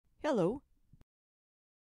Hello.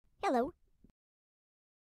 Hello.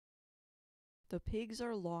 The pigs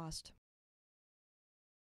are lost.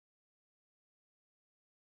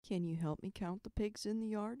 Can you help me count the pigs in the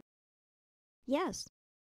yard? Yes.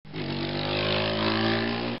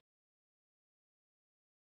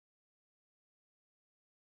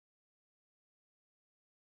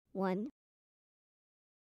 One,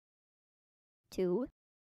 two,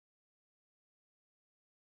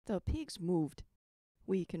 The pigs moved.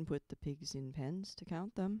 We can put the pigs in pens to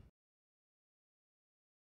count them.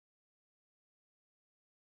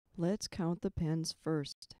 Let's count the pens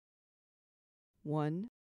first. 1,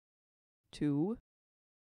 2,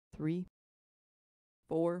 3,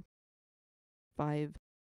 4, 5,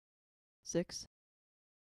 6,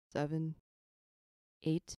 7,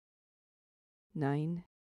 8, 9,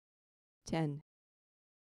 10.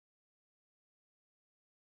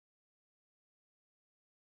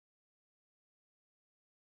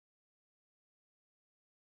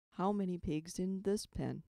 How many pigs in this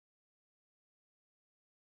pen?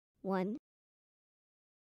 one,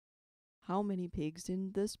 How many pigs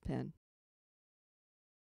in this pen?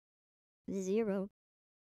 0,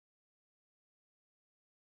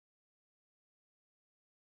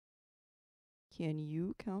 Can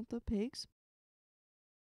you count the pigs?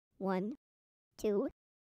 1, 2,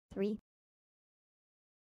 3,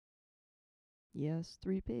 Yes,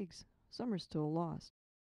 3 pigs. Some are still lost.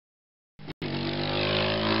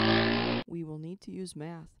 We will need to use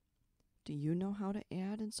math. Do you know how to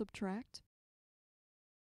add and subtract?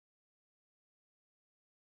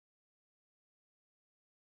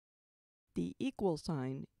 The equal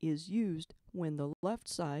sign is used when the left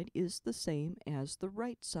side is the same as the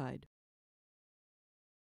right side.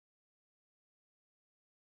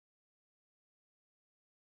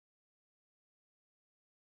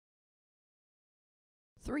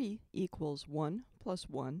 Three equals 1 plus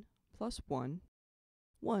 1 plus 1.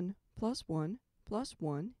 1 plus 1 plus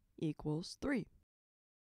 1 equals 3.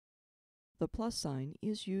 The plus sign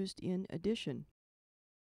is used in addition.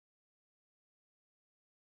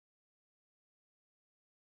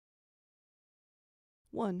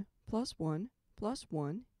 One plus 1 plus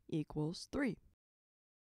 1 equals 3.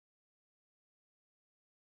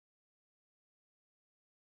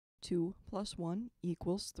 Two plus 1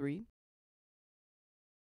 equals 3.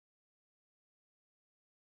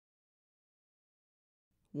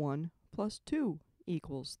 One plus 2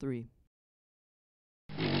 equals 3.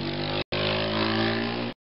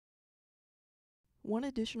 One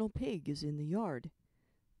additional pig is in the yard.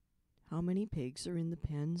 How many pigs are in the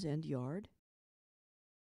pens and yard?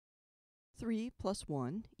 3 plus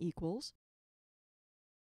 1 equals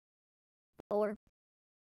 4,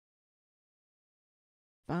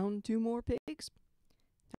 Found 2 more pigs?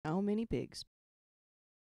 How many pigs?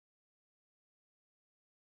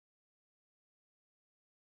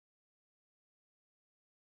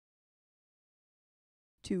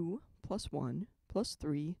 2 plus 1 plus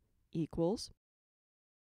 3 equals.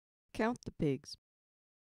 Count the pigs.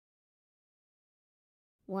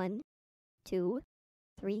 1, 2,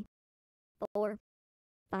 3, 4,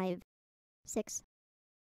 5, 6,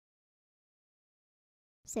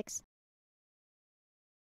 6,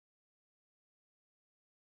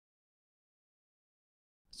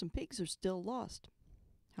 Some pigs are still lost.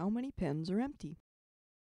 How many pens are empty?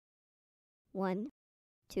 1,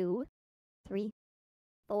 2, 3,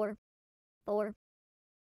 4, 4,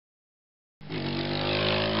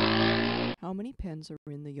 How many pens are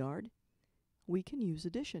in the yard? We can use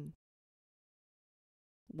addition.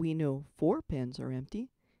 We know 4 pens are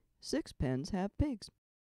empty. 6 pens have pigs.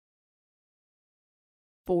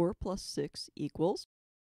 4 plus 6 equals.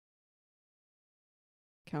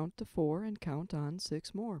 Count to 4 and count on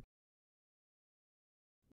 6 more.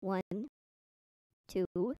 1, 2,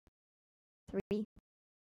 3,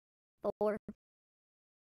 4,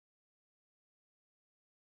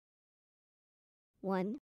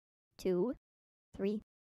 1, 2, 3,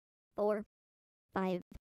 4, 5,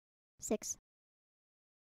 6,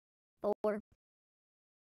 4,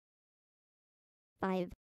 5,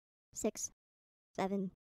 6,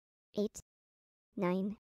 7, 8,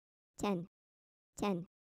 9, 10, 10.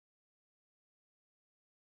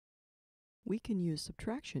 We can use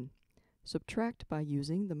subtraction. Subtract by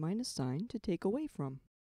using the minus sign to take away from.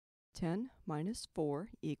 10 minus 4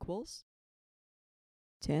 equals.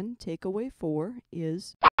 10 take away 4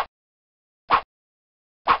 is.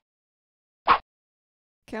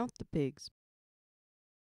 Count the pigs.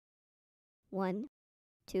 1,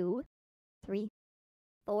 2, 3,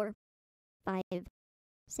 4, 5,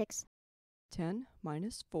 6, 10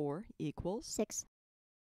 minus 4 equals. 6.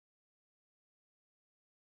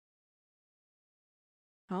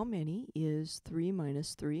 How many is 3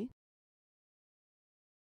 minus 3?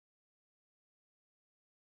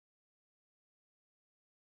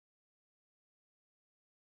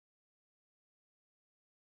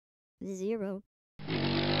 Zero.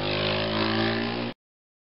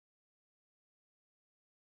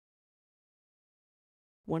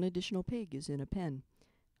 One additional pig is in a pen.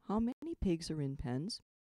 How many pigs are in pens?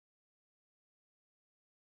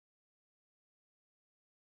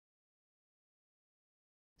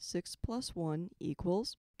 6 plus 1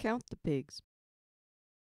 equals, count the pigs.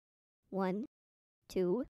 1,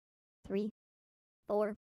 2, 3,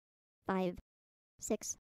 4, 5,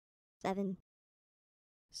 6, 7.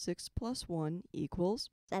 6 plus 1 equals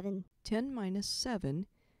 7. 10 minus 7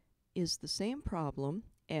 is the same problem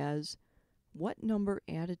as what number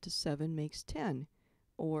added to 7 makes 10,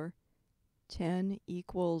 or 10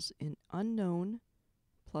 equals an unknown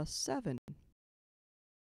plus 7.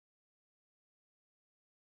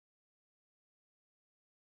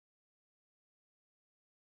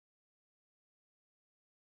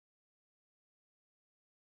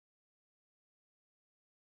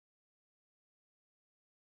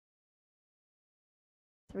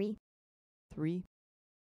 Three. 3.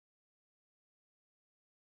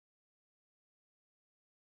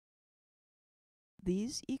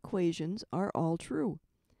 These equations are all true.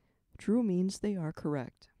 True means they are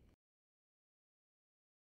correct.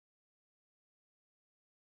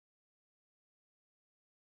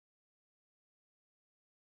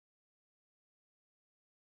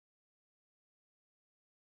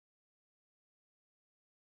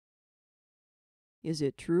 Is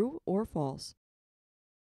it true or false?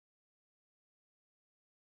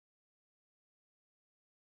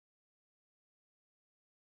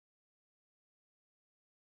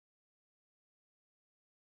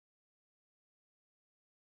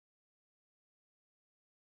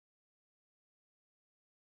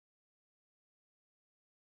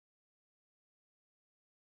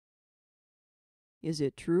 Is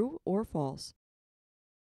it true or false?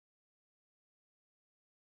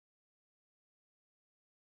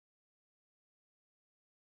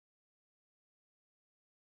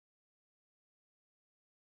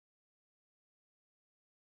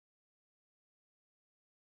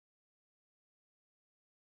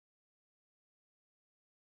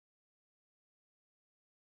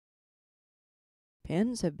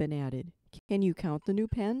 Pens have been added. Can you count the new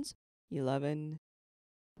pens? 11,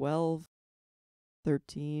 12,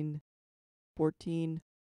 13, 14,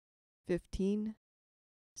 15,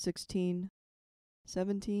 16,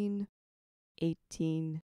 17,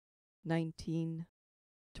 18, 19,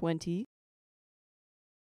 20.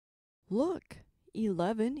 Look,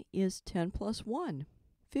 11 is 10 plus 1.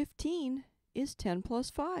 15 is 10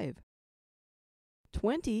 plus 5.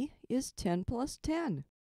 20 is 10 plus 10.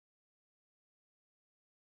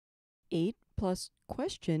 8 plus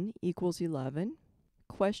question equals 11.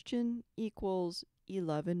 Question equals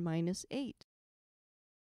 11 minus 8.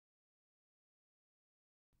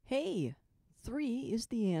 Hey, 3 is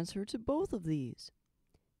the answer to both of these.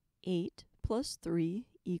 8 plus 3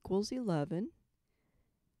 equals 11.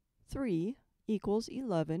 3 equals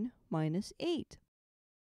 11 minus 8.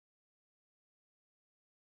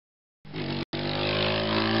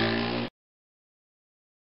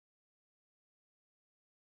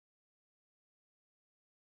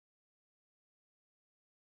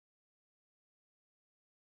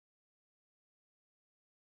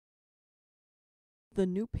 The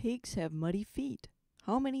new pigs have muddy feet.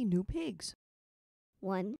 How many new pigs?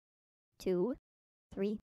 1, 2,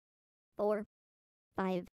 3, 4,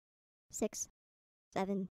 5, 6,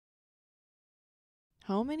 7.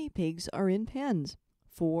 How many pigs are in pens?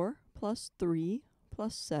 4 plus 3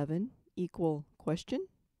 plus 7 equal question?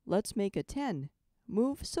 Let's make a 10.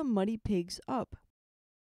 Move some muddy pigs up.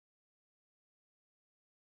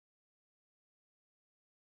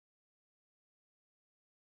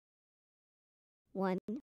 1,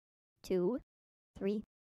 2, 3,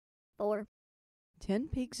 4. 10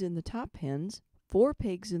 pigs in the top pens, 4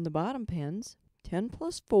 pigs in the bottom pens. 10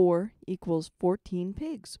 plus 4 equals 14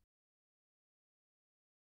 pigs.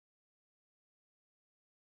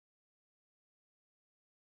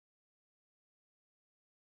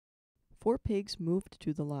 Four pigs moved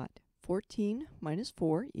to the lot. 14 minus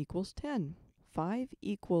 4 equals 10. 5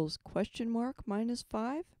 equals question mark minus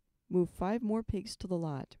 5. Move 5 more pigs to the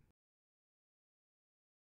lot.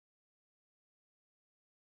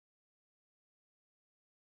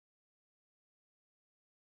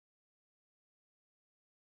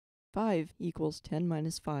 Five equals 10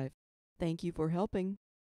 minus 5. Thank you for helping.